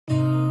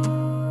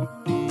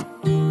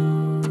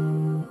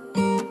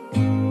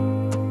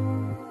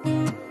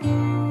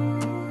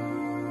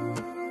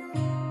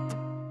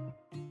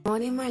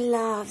my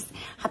loves.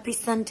 Happy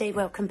Sunday.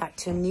 Welcome back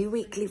to a new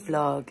weekly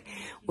vlog.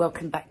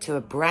 Welcome back to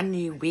a brand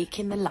new week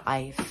in the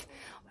life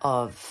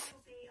of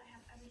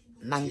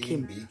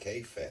Team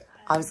BK Fit.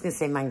 I was going to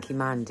say Manky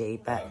Mandy,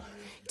 but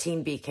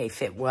Team BK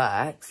Fit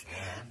works.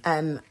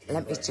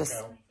 Let me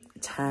just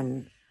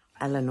turn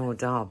Eleanor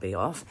Darby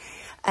off.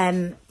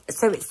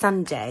 So it's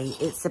Sunday.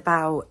 It's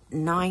about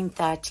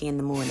 9:30 in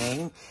the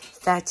morning.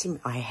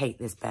 I hate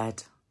this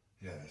bed.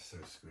 Yeah, it's so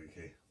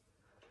squeaky.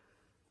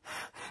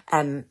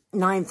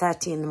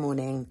 9:30 in the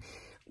morning.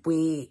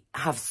 We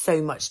have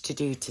so much to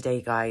do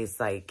today, guys.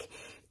 Like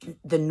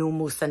the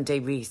normal Sunday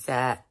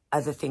reset,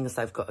 other things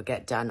I've got to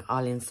get done.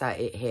 I'll insert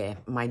it here.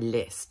 My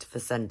list for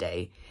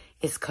Sunday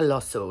is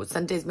colossal.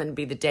 Sunday's meant to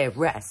be the day of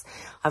rest.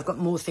 I've got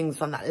more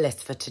things on that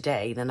list for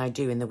today than I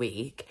do in the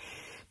week.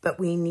 But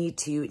we need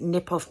to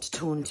nip off to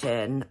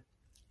Taunton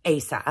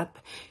ASAP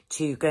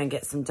to go and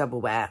get some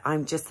double wear.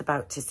 I'm just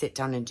about to sit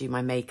down and do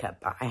my makeup,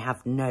 but I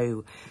have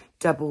no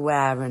double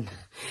wear and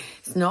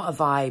it's not a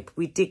vibe.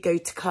 We did go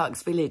to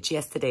Clark's Village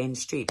yesterday in the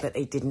street, but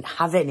they didn't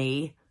have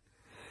any.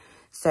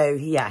 So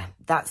yeah,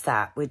 that's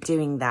that. We're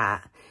doing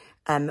that.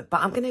 But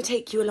I'm going to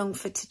take you along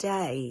for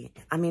today.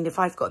 I mean, if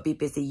I've got to be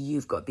busy,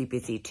 you've got to be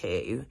busy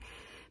too.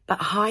 But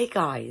hi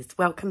guys,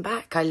 welcome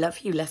back. I love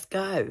you. Let's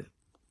go.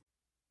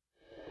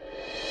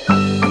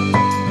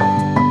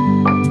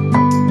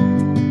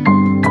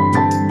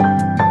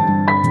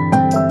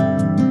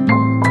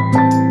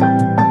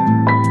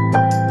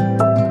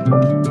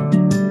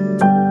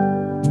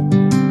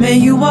 May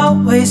you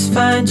always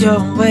find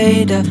your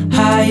way to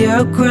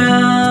higher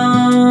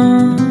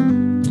ground.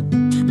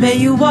 May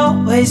you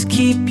always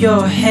keep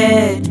your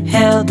head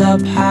held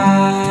up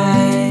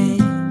high.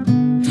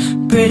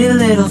 Pretty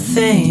little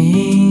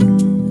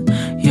thing,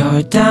 you're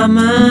a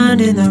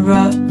diamond in the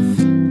rough,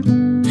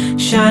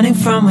 shining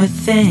from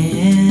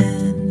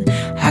within.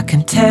 I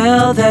can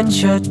tell that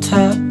you're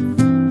tough.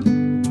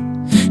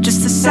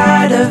 Just the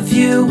sight of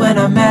you when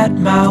I'm at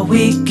my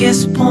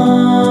weakest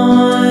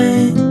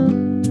point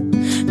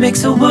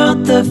makes a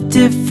world of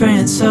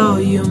difference, oh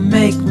you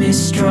make me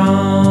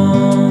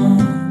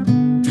strong.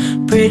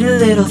 Pretty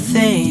little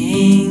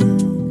thing,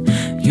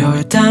 you're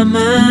a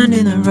diamond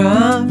in the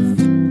rough,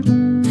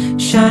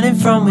 shining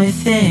from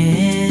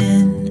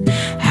within.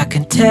 I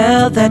can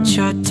tell that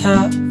you're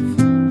tough.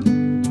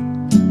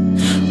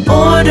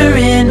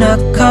 Ordering a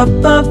cup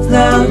of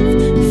love,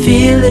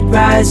 feel it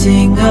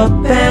rising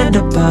up and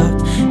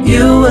above.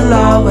 You will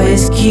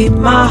always keep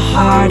my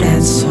heart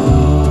and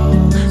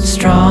soul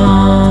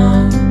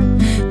strong.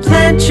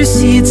 Plant your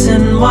seeds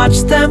and watch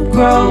them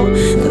grow.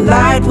 The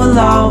light will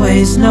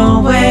always know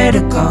where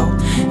to go.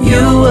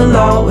 You will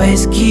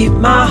always keep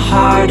my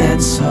heart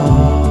and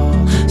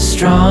soul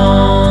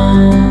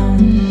strong.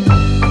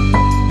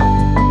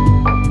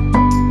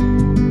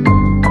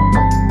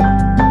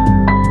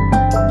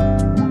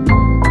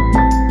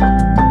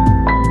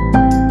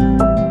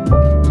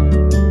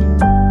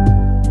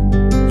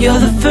 You're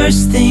the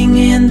first thing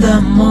in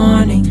the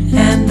morning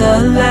and the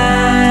last.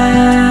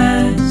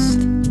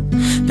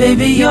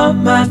 Baby, you're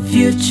my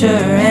future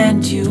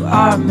and you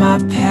are my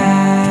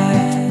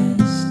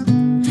past.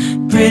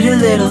 Pretty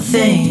little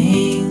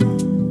thing,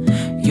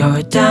 you're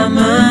a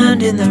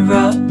diamond in the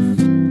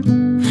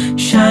rough,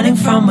 shining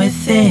from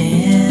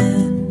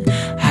within.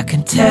 I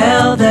can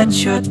tell that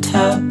you're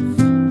tough.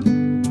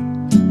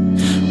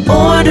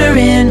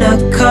 Ordering a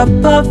cup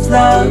of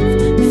love,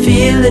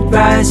 feel it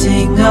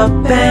rising up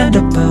and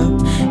above.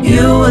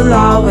 You will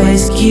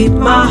always keep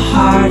my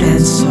heart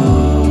and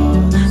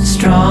soul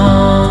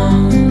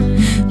strong.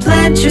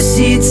 Plant your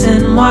seeds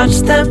and watch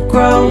them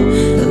grow.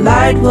 The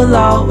light will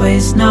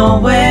always know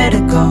where to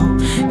go.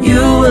 You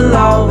will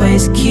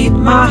always keep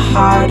my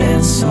heart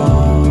and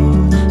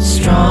soul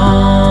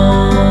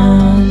strong.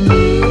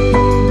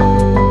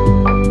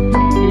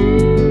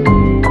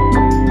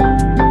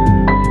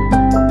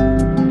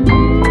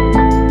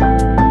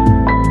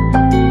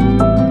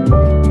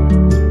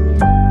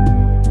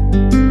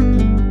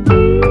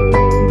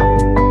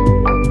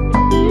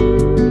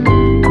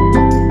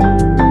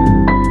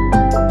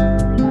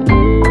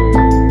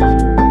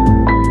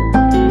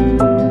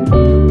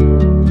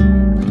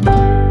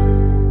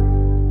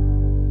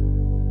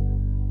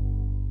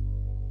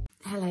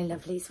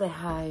 We're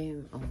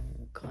home. Oh,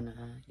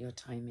 Connor, your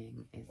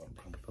timing is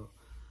impeccable.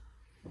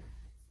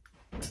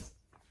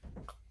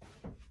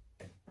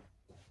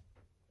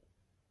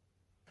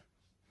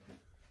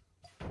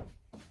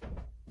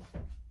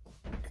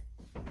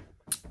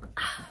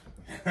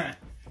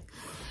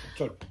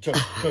 Chug.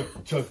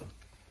 You're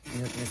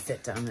going to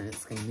sit down and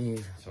it's going to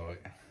move. Sorry.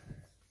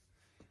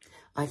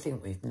 I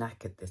think we've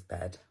knackered this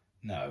bed.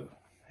 No,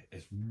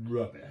 it's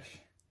rubbish.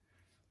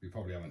 We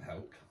probably haven't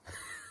helped.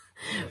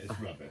 It's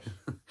rubbish.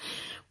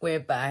 We're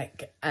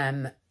back.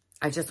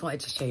 I just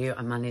wanted to show you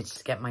I managed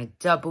to get my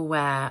double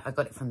wear. I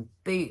got it from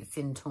Boots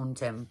in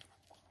Taunton.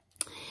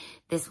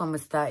 This one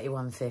was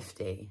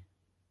 $31.50.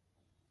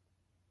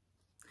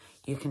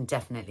 You can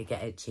definitely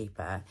get it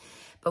cheaper.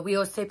 But we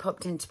also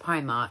popped into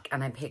Primark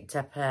and I picked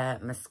up a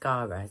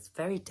mascara. It's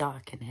very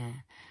dark in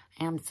here.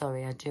 I am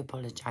sorry, I do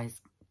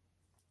apologise.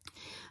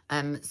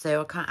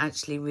 So I can't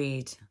actually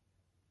read.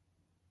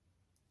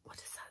 What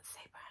does that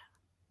say, Brad?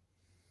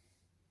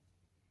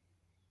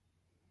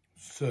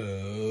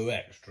 So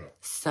extra.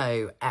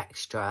 So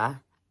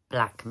extra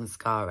black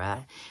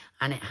mascara.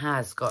 And it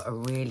has got a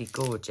really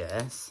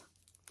gorgeous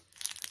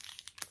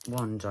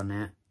wand on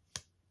it.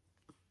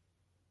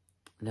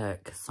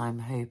 Look, so I'm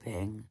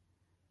hoping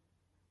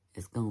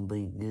it's going to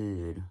be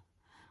good.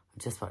 I'm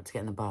just about to get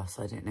in the bath,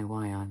 so I don't know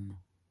why I'm...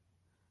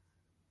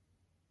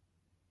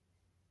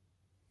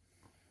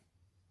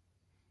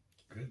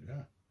 Good,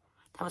 yeah.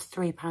 That was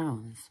 £3.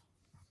 Whew.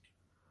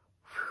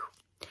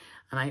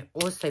 And I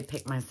also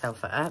picked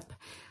myself up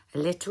a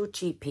little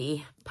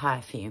cheapy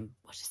perfume.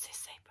 What does this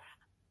say,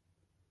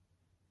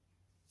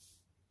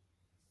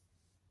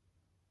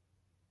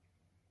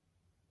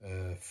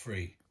 Brad?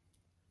 Free.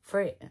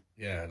 Free?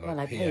 Yeah, like well,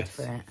 I PS, paid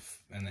for it.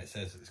 And it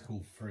says it's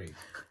called free.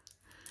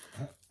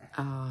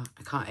 Oh,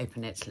 I can't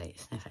open it till it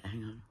sniff it.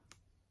 Hang on.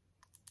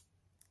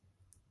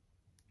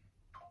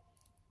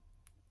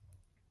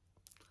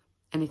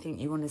 Anything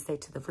you want to say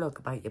to the vlog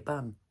about your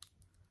bum?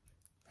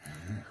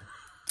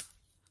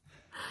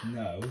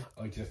 No,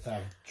 I just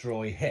have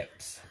dry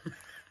hips.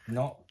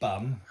 Not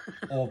bum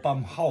or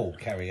bum hole,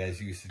 Kerry,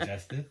 as you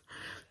suggested.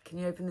 Can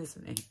you open this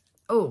with me?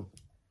 Oh,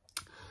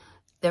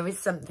 there is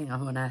something I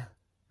want to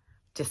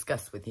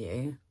discuss with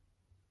you.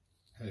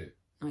 Who?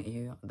 Not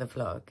you, the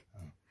vlog.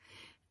 Oh.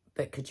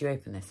 But could you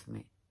open this for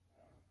me?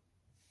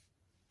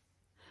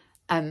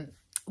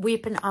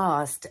 We've been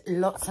asked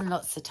lots and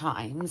lots of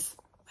times,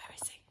 where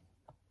is he?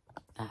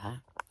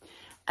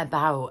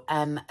 About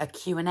a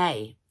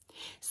Q&A.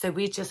 So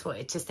we just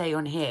wanted to say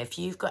on here, if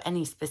you've got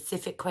any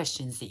specific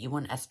questions that you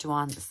want us to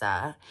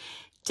answer,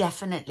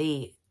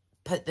 definitely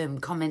put them,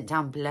 comment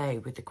down below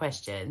with the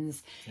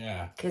questions.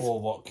 Yeah, or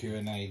what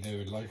Q&A they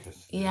would like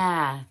us to do.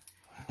 Yeah.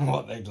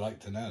 What they'd like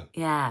to know.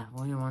 Yeah,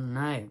 we want to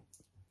know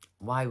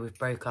why we've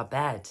broke our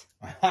bed.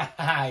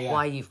 Yeah.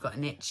 Why you've got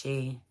an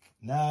itchy...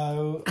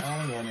 No, I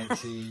ain't got an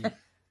itchy,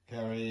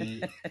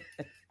 Kerry.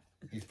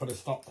 He's put a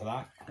stop to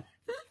that.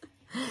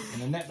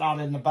 And nip that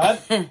in the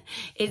bud.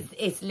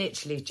 It's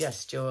literally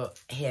just your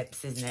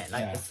hips, isn't it?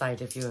 Like the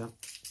side of your...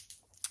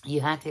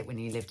 You had it when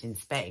you lived in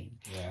Spain.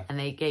 Yeah. And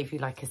they gave you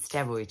like a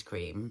steroid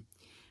cream,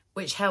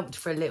 which helped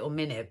for a little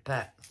minute,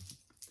 but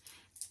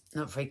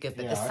not very good.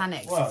 But the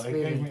Sanex is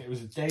really... Gave me, it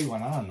was a day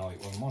one and a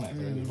night one, wasn't it?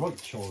 But it was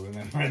right chore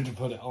remembering to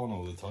put it on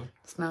all the time.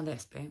 Smell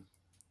this, babe.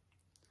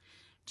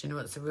 Do you know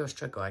what's a real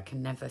struggle? I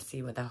can never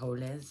see where the hole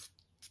is.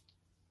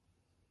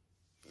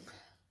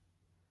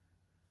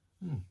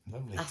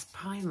 Lovely. That's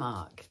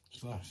Primark.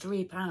 Slush.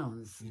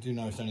 £3. You do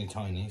know it's only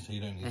tiny, so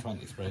you don't need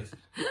 20 sprays.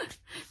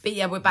 But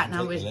yeah, we're back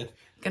now. We're lid.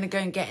 going to go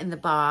and get in the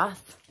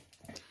bath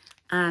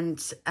and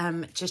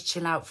just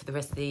chill out for the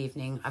rest of the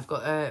evening. I've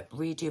got to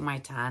redo my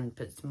tan,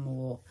 put some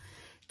more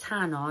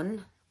tan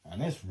on.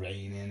 And it's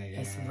raining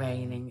again. It's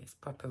raining. It's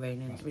proper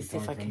raining. Let me see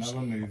if I can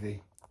another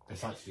movie.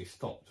 It's actually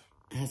stopped.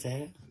 Has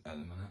it? At the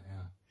minute,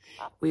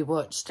 yeah. We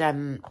watched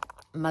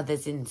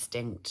Mother's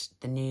Instinct,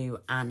 the new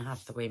Anne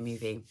Hathaway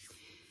movie.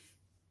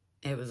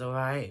 It was all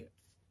right.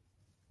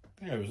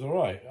 Yeah, it was all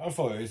right. I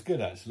thought it was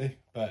good, actually.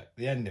 But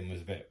the ending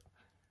was a bit...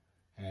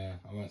 Yeah,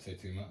 I won't say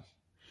too much.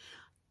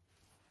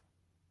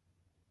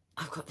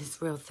 I've got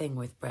this real thing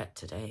with Brett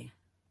today.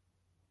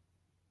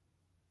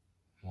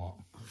 What?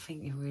 I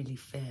think you're really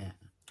fit.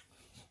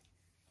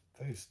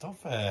 Dude, stop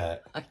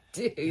it. I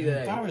do, You though.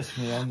 embarrass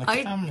me on the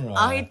camera.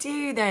 I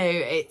do, though.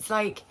 It's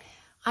like...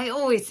 I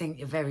always think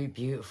you're very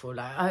beautiful.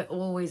 Like, I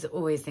always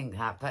think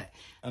that. But...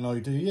 And I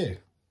do you.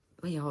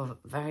 Well, you're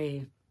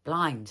very...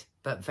 blind,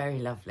 but very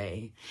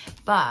lovely.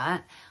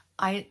 But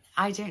I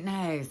don't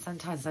know.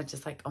 Sometimes I'm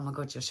just like, oh my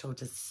God, your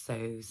shoulders are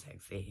so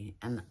sexy.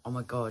 And oh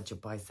my God, your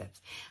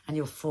biceps. And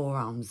your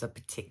forearms are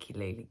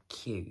particularly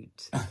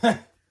cute.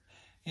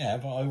 Yeah,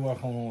 but I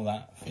work on all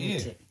that for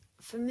you.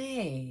 For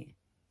me.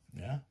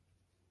 Yeah.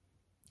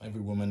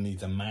 Every woman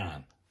needs a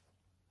man.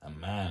 A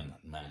man.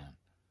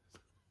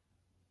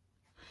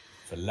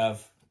 For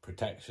love,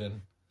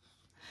 protection.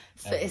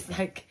 So everything. It's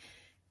like,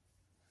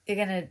 you're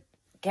going to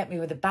get me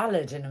with a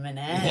ballad in a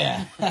minute.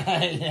 Yeah.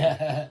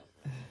 Yeah.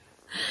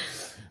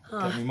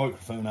 Get my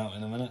microphone out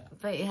in a minute.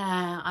 But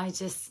yeah, I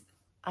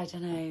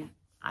don't know.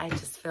 I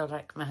just feel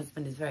like my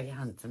husband is very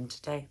handsome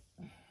today.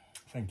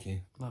 Thank you.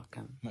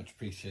 Welcome. Much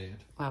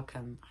appreciated.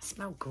 Welcome. I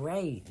smell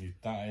great.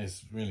 That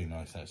is really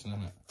nice, actually,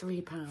 isn't it?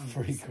 £3.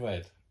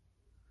 £3.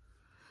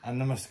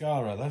 And the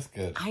mascara, that's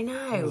good. I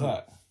know. What was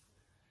that?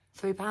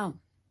 £3.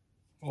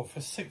 What,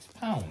 for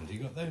 £6 you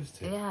got those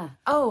two? Yeah.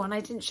 Oh, and I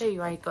didn't show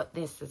you I got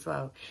this as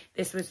well.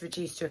 This was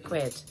reduced to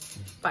 £1.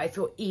 But I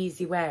thought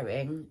easy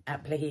wearing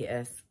at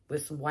Plahitas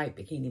with some white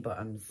bikini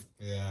bottoms.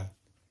 Yeah.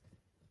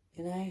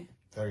 You know?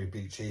 Very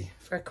beachy.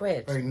 For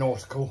 £1. Very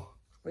nautical.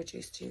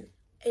 Reduced to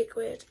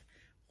 £8.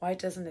 Why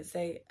doesn't it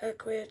say £1?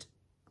 I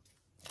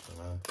don't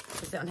know.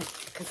 Is it on it?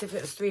 Because if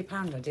it was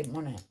 £3, I didn't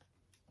want it.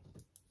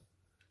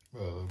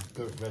 Well,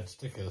 the red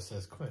sticker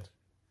says quid.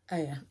 Oh,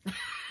 yeah.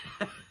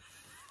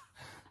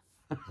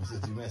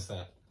 Did you miss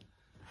that?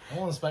 I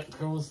want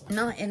spectacles.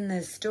 Not in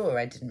the store,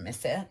 I didn't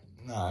miss it.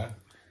 No.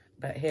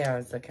 But here I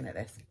was looking at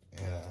this.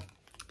 Yeah.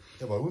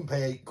 Yeah, well, I wouldn't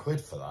pay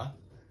 £8 for that.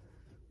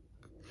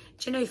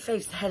 Do you know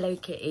Faith's Hello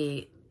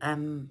Kitty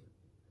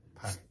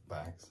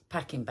Bags.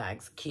 packing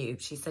bags, cube?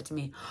 She said to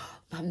me,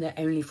 Mum, they're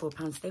only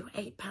 £4. They were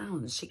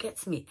 £8. She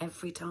gets me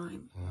every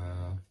time.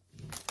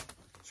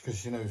 It's because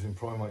she knows in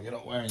Primark you're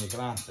not wearing your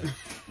glasses.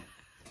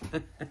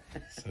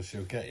 So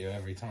she'll get you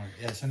every time.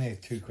 Yeah, it's only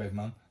 £2,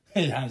 Mum.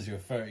 He hands you a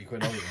 30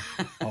 quid over.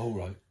 All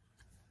right.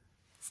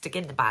 Stick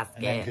in the basket.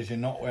 And then because you're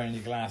not wearing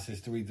your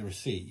glasses to read the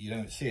receipt, you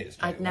don't see it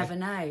straight I'd never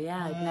know,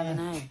 yeah, I'd never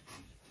know.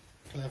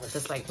 Clever.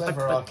 Just like,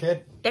 clever, our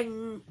kid.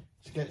 Ding.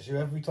 She gets you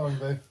every time,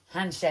 boo.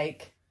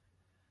 Handshake.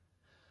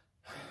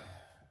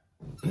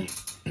 Oh.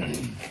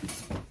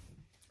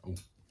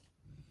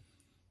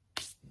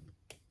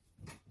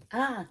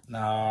 Ah.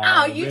 No.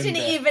 Oh, you didn't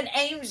even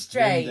aim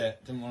straight.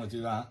 Didn't want to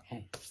do that.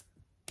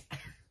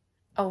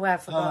 Oh, well, I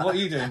forgot. Oh, what are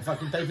you doing?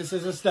 Fucking paper,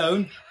 scissors,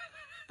 stone?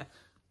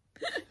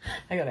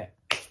 I got it.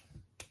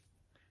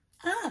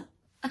 Ah.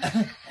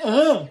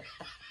 Oh.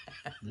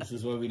 This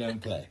is why we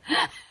don't play.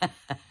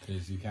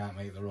 Because you can't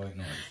make the right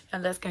noise.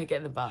 And let's go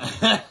get the bar.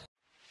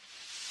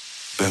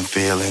 Been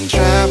feeling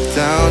trapped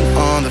down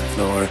on the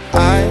floor.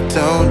 I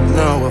don't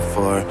know what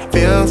for.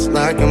 Feels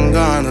like I'm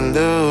gonna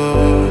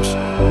lose.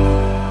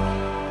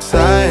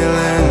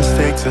 Silence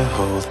takes a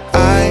hold.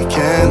 I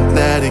can't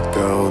let it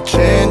go.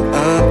 Chain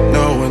up,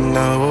 no one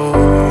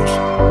knows.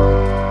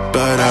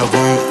 But I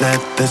won't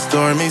let the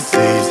stormy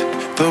seas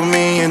throw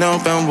me in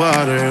open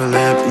water.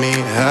 Let me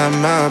have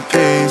my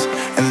peace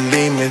and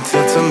leave me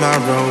till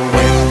tomorrow.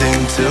 Wind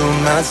into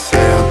my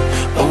sail,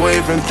 away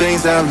from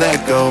things I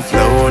let go,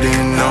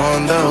 floating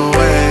on the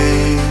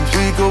waves.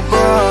 We go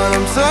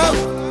bottoms up,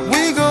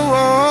 we go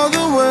all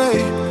the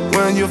way.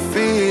 When you're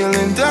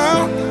feeling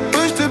down,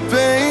 push the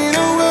pain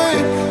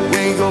away.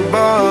 We go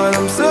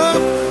bottoms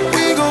up,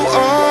 we go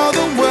all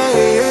the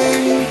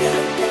way.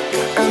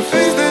 And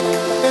face that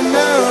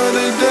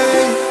another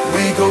day.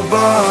 We go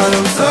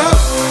bottoms up.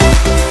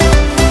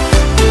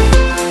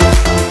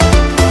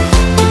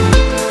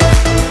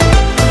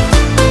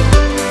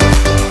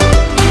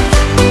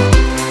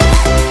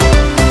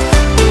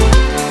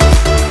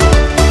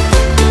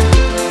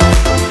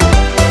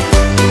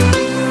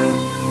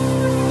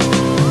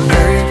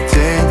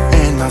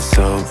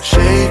 So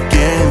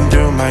shaking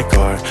through my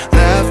car,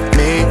 left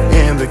me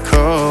in the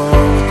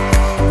cold.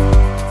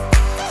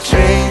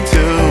 Chained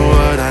to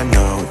what I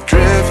know,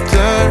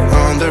 drifter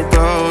on the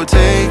road,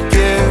 take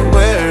it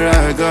where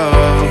I go.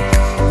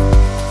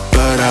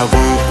 But I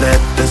won't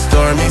let the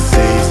stormy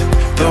seas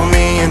throw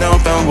me in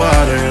open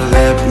water.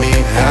 Let me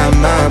have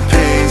my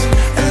peace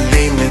and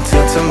leave me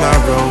till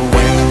tomorrow.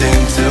 Wind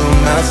into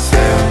my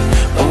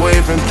sail,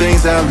 away from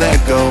things I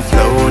let go,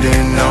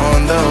 floating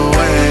on the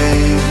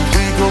waves.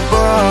 We go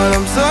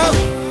bottoms up,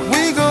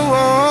 we go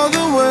all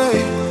the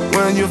way.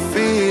 When you're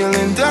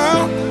feeling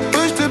down,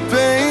 push the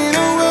pain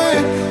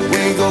away.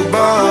 We go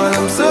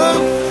bottoms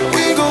up,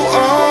 we go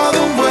all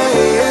the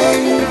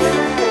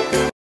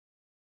way.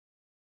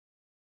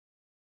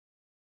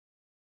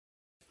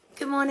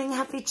 Good morning,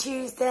 happy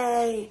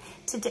Tuesday.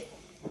 Today,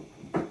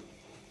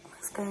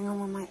 what's going on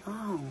with my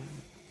arm?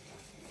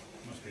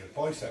 Must be a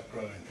bicep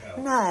growing, Cal.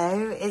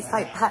 No, it's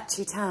like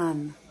patchy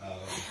tan.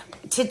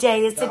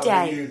 Today is the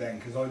day. You then,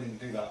 because I didn't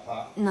do that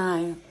part.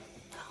 No.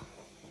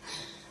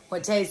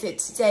 What day is it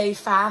today,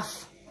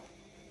 Faf?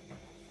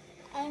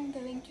 I'm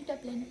going to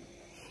Dublin.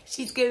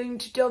 She's going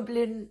to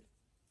Dublin.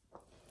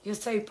 You're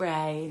so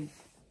brave.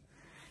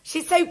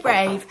 She's so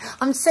brave.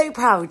 I'm so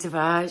proud of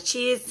her.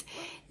 She is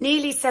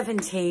nearly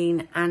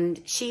 17 and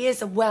she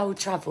is a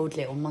well-travelled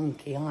little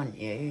monkey, aren't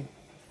you?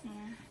 Yeah.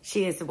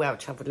 She is a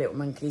well-travelled little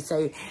monkey.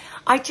 So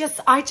I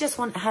just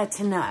want her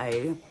to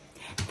know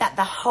that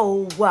the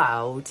whole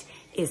world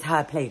is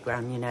her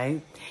playground, you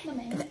know?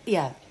 Mummy,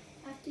 yeah.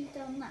 after you've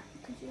done that,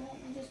 could you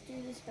help me just do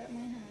this about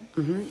my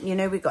hair? You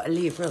know we've got to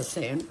leave real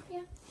soon.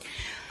 Yeah.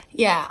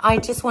 Yeah, I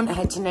just want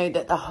her to know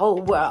that the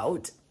whole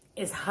world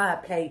is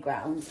her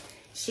playground.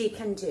 She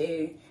can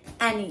do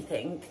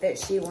anything that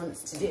she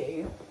wants to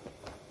do.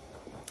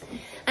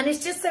 And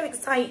it's just so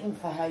exciting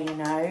for her, you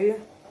know?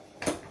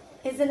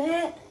 Isn't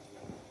it?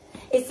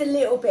 It's a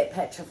little bit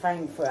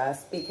petrifying for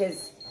us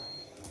because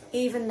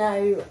even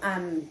though,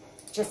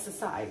 just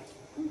aside.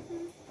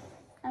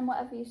 And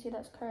whatever you see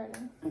that's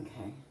curling.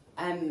 Okay.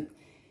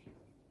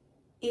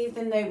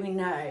 Even though we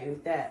know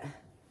that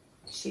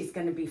she's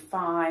going to be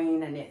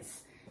fine and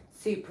it's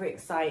super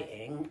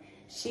exciting,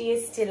 she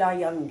is still our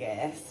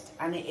youngest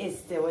and it is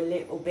still a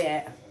little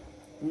bit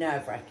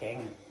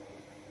nerve-wracking.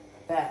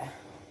 But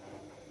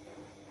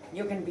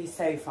you're going to be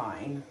so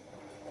fine,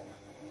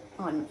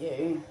 aren't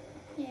you?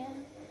 Yeah.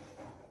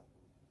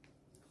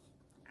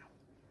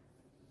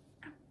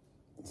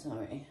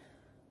 Sorry.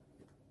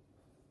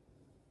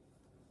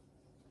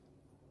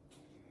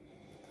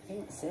 I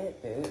think that's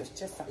it, boo. It was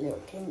just that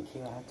little kink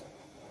you had.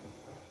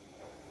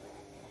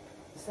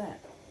 Is that?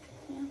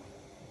 Yeah.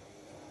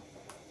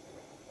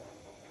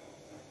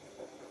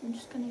 I'm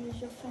just going to use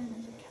your phone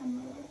as a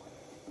camera.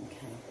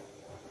 Okay.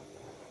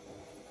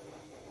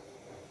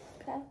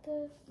 unpack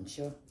those?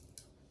 Sure.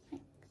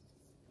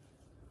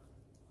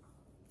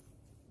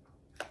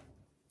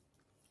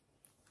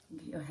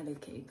 Get your Hello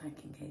Kitty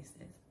packing cases.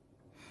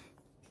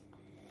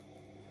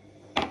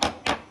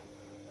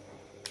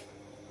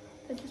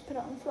 I just put it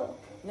on the floor.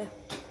 Yeah.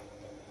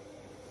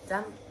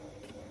 Done?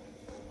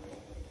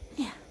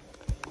 Yeah.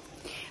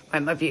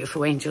 Right, my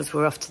beautiful angels,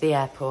 we're off to the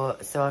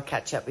airport, so I'll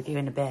catch up with you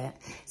in a bit.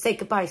 Say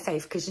goodbye,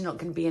 Faith, because you're not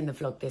going to be in the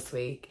vlog this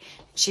week.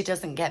 She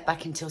doesn't get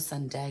back until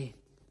Sunday.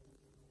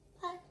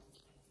 Bye.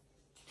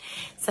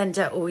 Send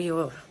her all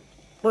your...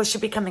 Well,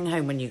 she'll be coming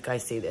home when you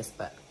guys see this,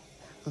 but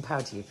I'm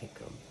proud of you,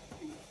 Pickle.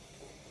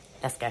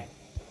 Let's go.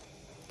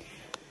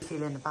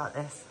 Feeling about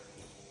this?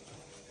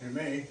 Who,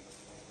 me?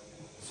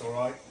 It's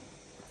alright.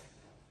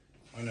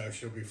 I know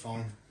she'll be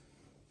fine.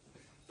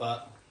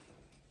 But,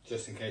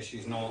 just in case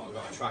she's not, I've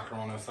got a tracker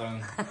on her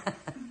phone.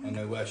 I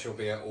know where she'll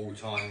be at all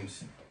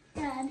times.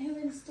 Yeah, and who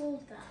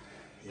installed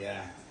that?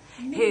 Yeah.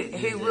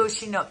 Who will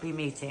she not be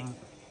meeting?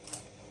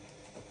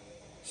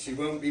 She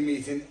won't be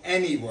meeting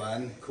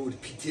anyone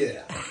called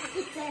Peter.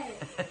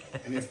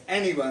 And if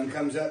anyone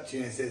comes up to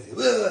you and says,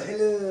 "Whoa,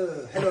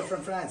 hello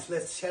from France,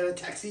 let's share a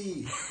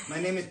taxi.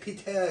 My name is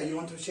Peter, you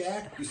want to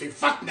share?" You say,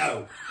 "Fuck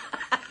no."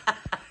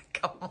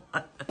 Come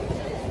on.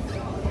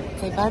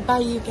 Say bye-bye,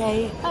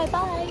 UK.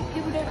 Bye-bye.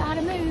 People don't know how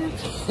to move.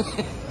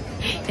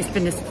 It's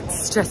been a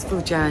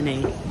stressful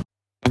journey.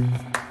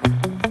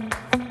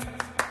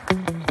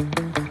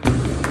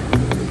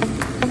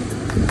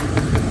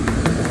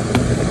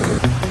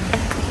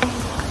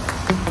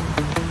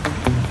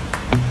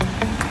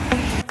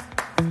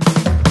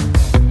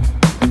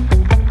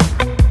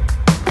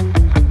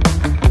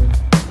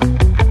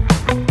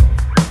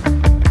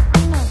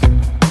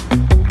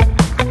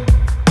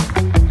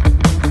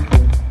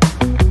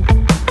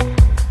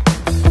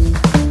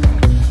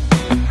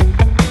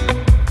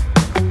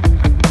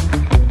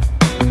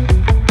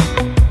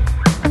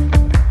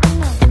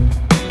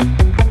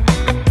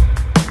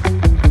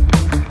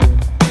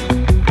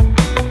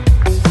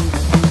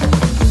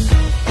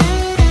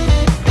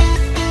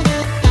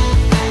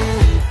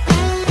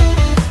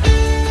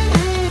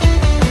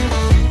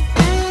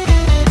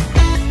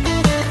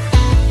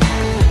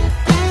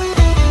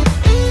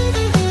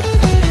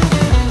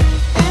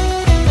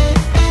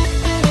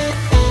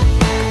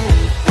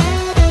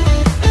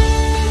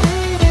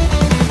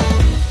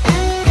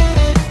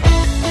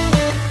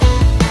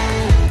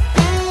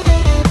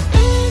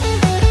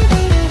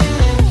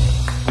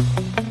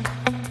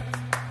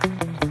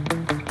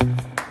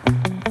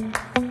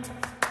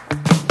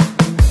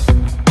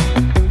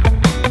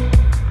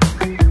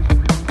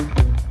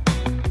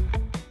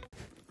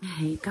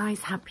 Hey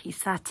guys, happy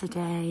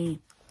Saturday.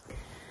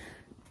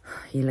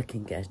 You're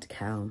looking good,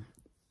 Cal.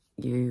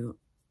 You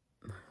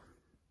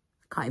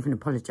can't even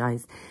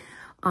apologise.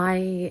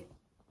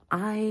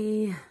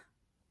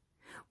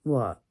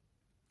 What?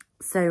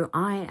 So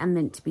I am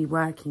meant to be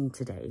working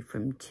today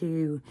from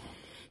 2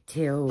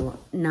 till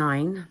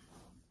 9.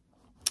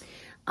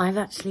 I've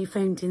actually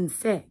phoned in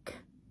sick.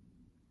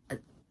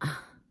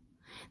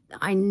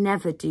 I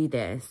never do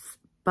this,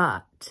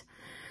 but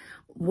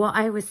what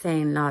I was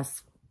saying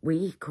last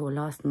week or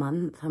last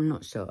month, I'm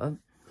not sure,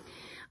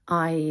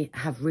 I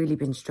have really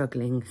been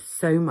struggling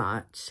so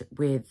much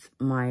with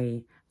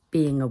my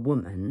being a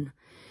woman,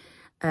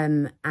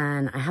 and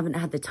I haven't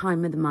had the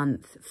time of the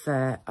month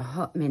for a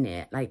hot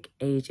minute, like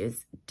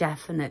ages,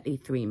 definitely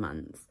 3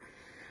 months,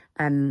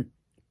 or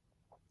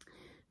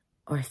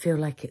I feel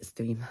like it's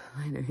 3 months.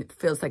 I know it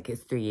feels like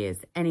it's 3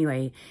 years.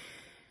 Anyway,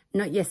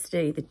 not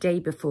yesterday, the day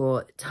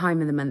before,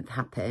 time of the month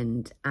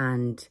happened,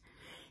 and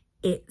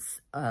it's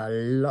a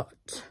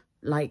lot.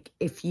 Like,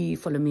 if you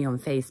follow me on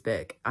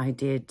Facebook, I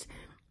did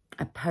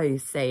a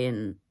post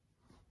saying,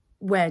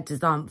 where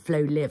does Aunt Flo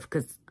live?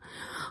 Because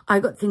I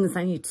got things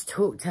I need to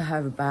talk to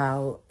her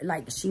about.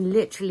 Like, she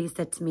literally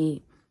said to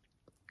me,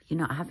 "You're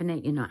not having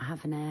it, you're not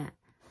having it.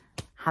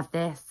 Have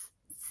this.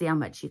 See how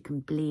much you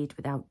can bleed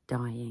without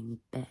dying,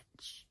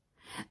 bitch."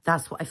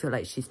 That's what I feel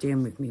like she's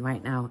doing with me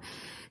right now.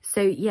 So,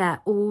 yeah,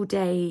 all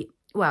day.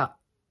 Well,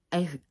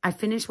 I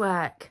finished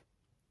work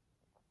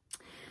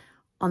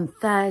on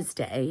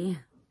Thursday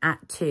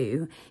at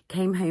 2,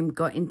 came home,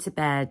 got into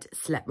bed,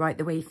 slept right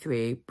the way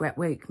through. Brett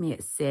woke me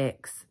at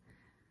 6.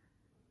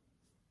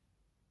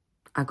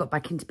 I got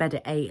back into bed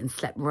at 8 and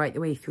slept right the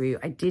way through.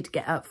 I did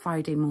get up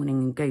Friday morning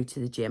and go to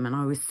the gym, and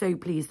I was so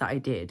pleased that I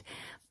did.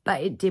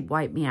 But it did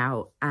wipe me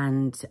out,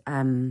 and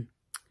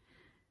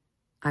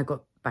I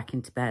got back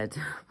into bed.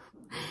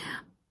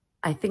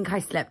 I think I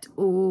slept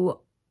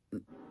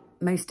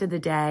most of the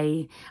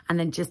day, and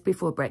then just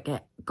before Brett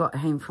got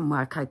home from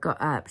work, I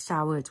got up,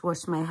 showered,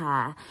 washed my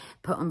hair,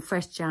 put on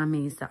fresh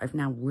jammies that I've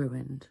now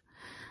ruined,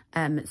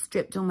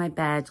 stripped all my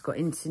bed, got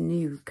into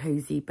new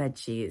cozy bed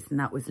sheets, and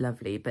that was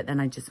lovely. But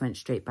then I just went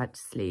straight back to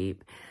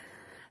sleep.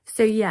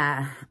 So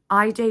yeah,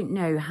 I don't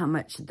know how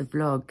much of the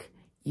vlog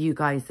you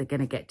guys are going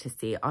to get to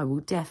see. I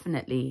will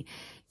definitely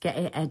get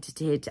it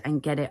edited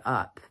and get it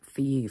up for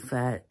you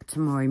for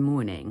tomorrow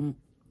morning.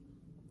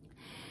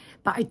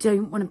 But I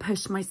don't want to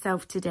push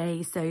myself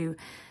today. So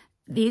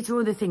these are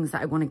all the things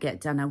that I want to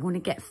get done. I want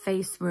to get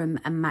face room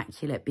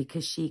immaculate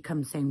because she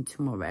comes home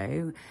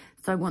tomorrow.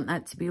 So I want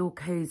that to be all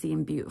cozy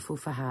and beautiful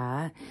for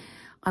her.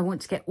 I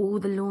want to get all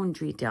the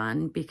laundry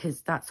done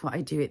because that's what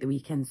I do at the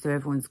weekend. So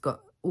everyone's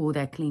got all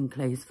their clean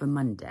clothes for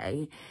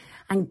Monday.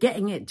 And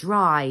getting it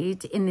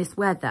dried in this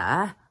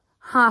weather,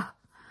 so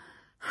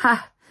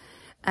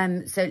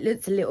it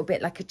looks a little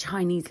bit like a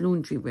Chinese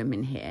laundry room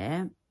in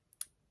here.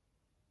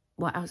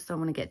 What else do I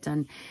want to get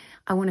done?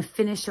 I want to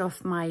finish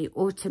off my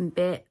autumn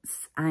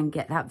bits and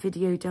get that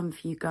video done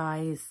for you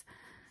guys.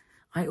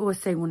 I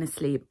also want to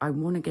sleep. I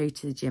want to go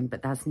to the gym,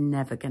 but that's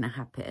never going to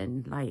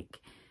happen.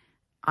 Like,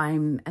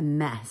 I'm a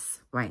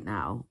mess right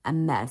now, a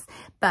mess.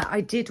 But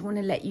I did want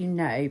to let you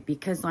know,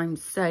 because I'm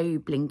so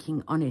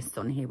blinking honest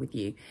on here with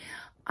you,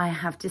 I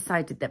have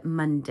decided that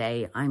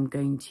Monday I'm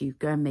going to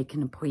go and make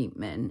an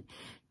appointment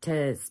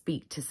to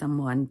speak to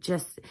someone,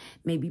 just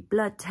maybe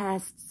blood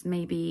tests,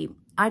 maybe,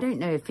 I don't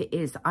know if it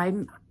is.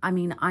 I'm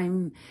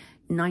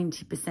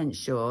 90%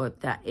 sure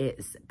that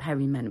it's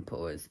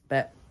perimenopause,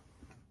 but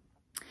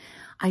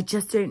I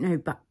just don't know.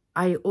 But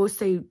I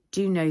also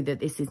do know that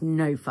this is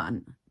no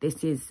fun.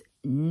 This is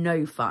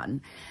no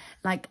fun.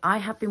 Like, I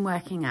have been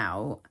working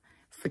out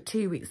for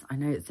 2 weeks. I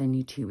know it's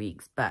only 2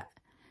 weeks, but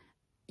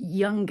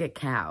younger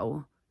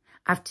Cal,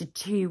 after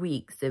 2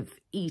 weeks of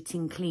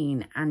eating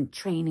clean and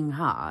training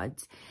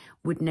hard,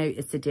 would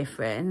notice a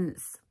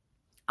difference.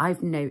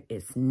 I've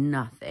noticed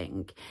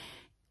nothing.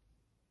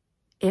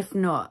 If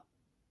not,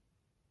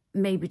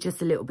 maybe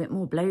just a little bit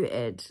more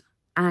bloated.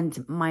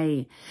 And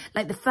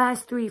like the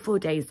first 3-4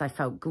 days I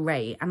felt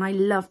great. And I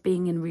love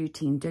being in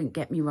routine. Don't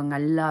get me wrong. I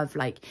love,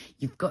 like,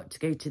 you've got to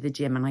go to the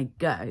gym, and I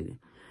go.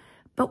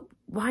 But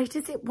why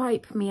does it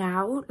wipe me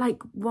out?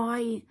 Like,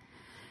 why?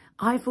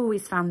 I've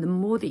always found the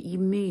more that you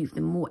move,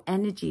 the more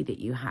energy that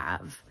you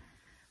have.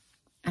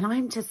 And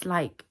I'm just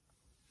like,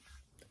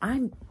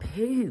 I'm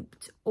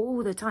pooped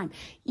all the time.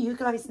 You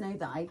guys know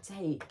that I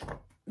take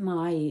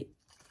my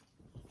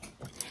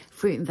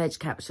fruit and veg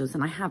capsules,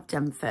 and I have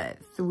done for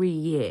 3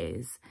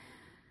 years.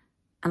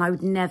 And I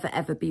would never,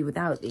 ever be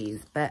without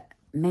these. But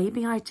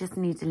maybe I just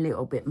need a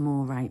little bit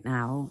more right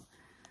now.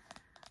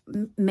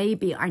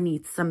 Maybe I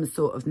need some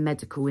sort of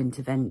medical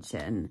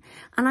intervention.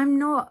 And I'm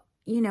not,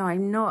 you know,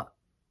 I'm not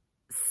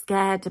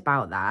scared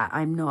about that.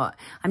 I'm not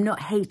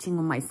hating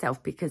on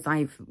myself because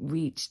I've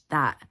reached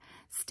that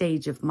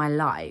stage of my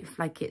life.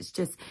 Like, it's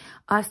just,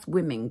 us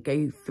women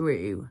go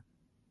through,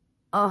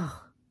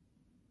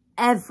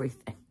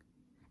 everything.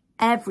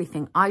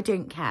 I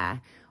don't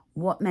care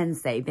what men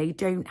say. They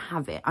don't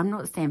have it. I'm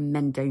not saying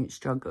men don't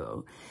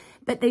struggle,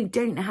 but they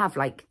don't have,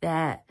 like,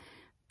 their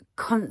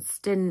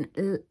constant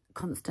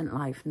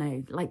life.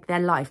 No, like, their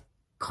life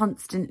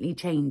constantly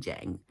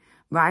changing,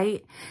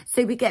 right?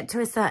 So we get to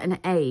a certain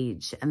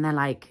age and they're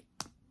like,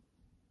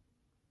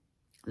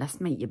 let's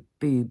make your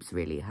boobs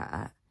really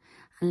hurt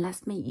and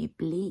let's make you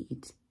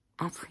bleed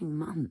every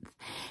month.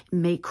 It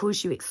may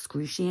cause you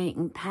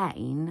excruciating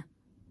pain,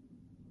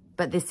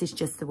 but this is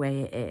just the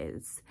way it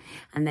is.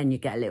 And then you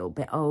get a little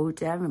bit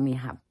older and we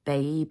have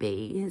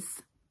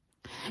babies.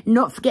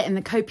 Not forgetting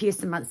the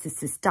copious amounts of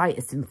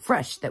cystitis and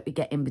thrush that we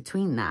get in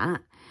between that.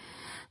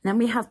 And then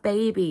we have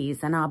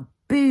babies and our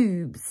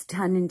boobs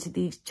turn into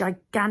these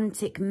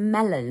gigantic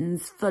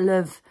melons full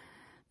of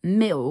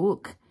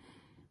milk.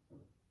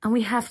 And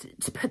we have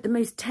to put the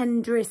most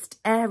tenderest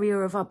area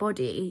of our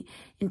body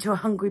into a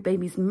hungry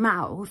baby's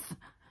mouth.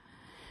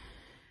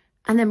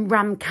 And then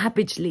ram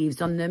cabbage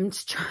leaves on them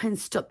to try and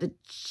stop the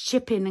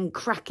chipping and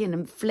cracking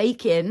and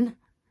flaking.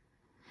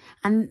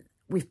 And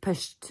we've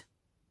pushed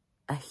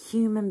a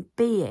human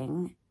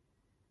being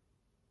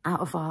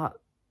out of our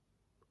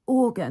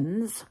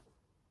organs.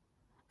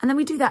 And then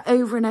we do that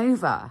over and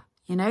over,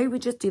 you know? We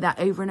just do that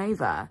over and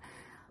over.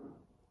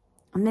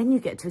 And then you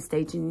get to a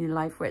stage in your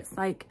life where it's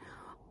like,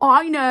 oh,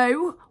 I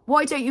know,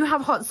 why don't you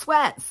have hot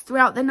sweats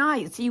throughout the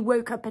night? So you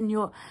wake up and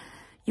your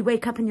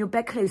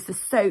bedclothes are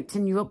soaked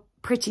and your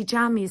pretty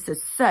jammies are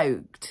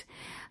soaked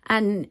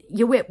and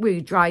your whip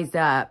woo dries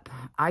up.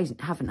 I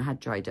haven't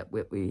had dried up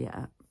whip woo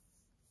yet,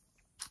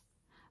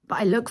 but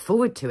I look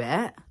forward to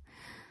it.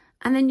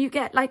 And then you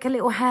get like a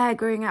little hair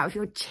growing out of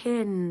your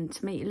chin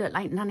to make you look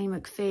like Nanny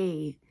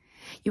McPhee.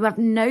 You have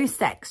no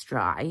sex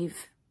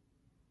drive.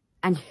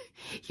 And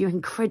your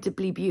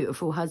incredibly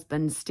beautiful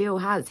husband still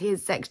has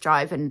his sex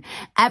drive and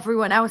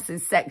everyone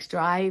else's sex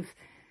drive.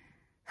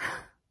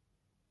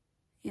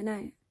 You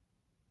know.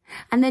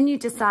 And then you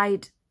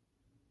decide,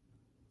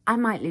 I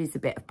might lose a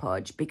bit of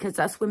podge because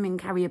us women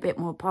carry a bit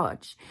more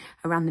podge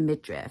around the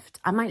midriff.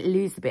 I might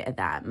lose a bit of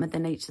that. Mother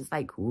Nature's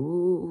like,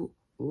 ooh,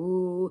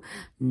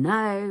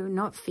 no,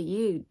 not for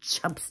you,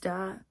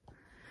 chubster.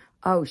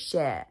 Oh,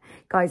 shit.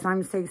 Guys,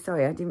 I'm so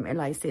sorry. I didn't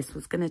realise this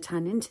was going to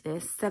turn into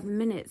this. 7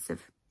 minutes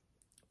of...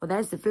 Well,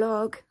 there's the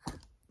vlog.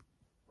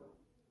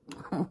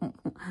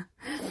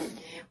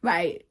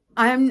 Right.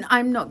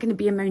 I'm not going to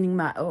be a moaning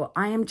myrtle.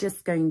 I'm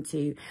going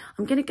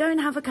to go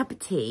and have a cup of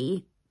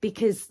tea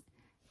because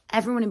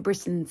everyone in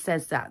Britain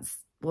says that's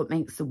what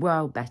makes the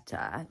world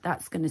better.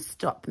 That's going to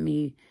stop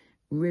me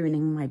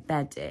ruining my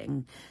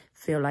bedding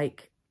feel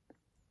like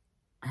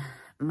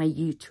my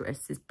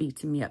uterus is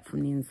beating me up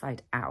from the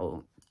inside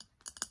out.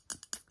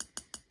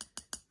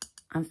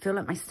 I feel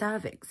like my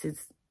cervix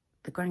is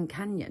the Grand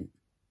Canyon.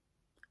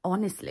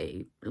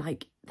 Honestly,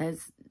 like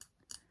there's...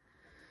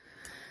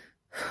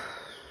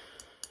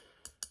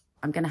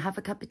 I'm going to have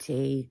a cup of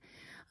tea.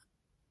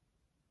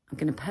 I'm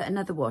going to put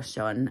another wash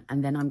on,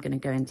 and then I'm going to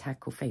go and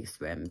tackle face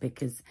room,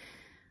 because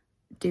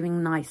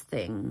doing nice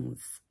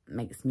things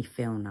makes me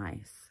feel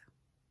nice.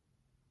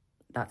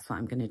 That's what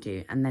I'm going to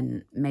do. And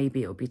then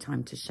maybe it'll be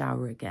time to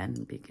shower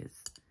again,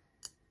 because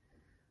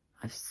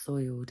I've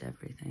soiled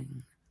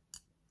everything.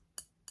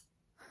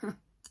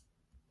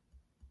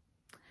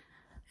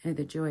 Oh,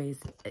 the joys.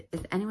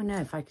 Does anyone know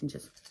if I can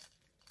just...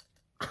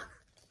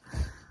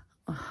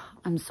 Oh,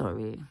 I'm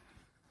sorry.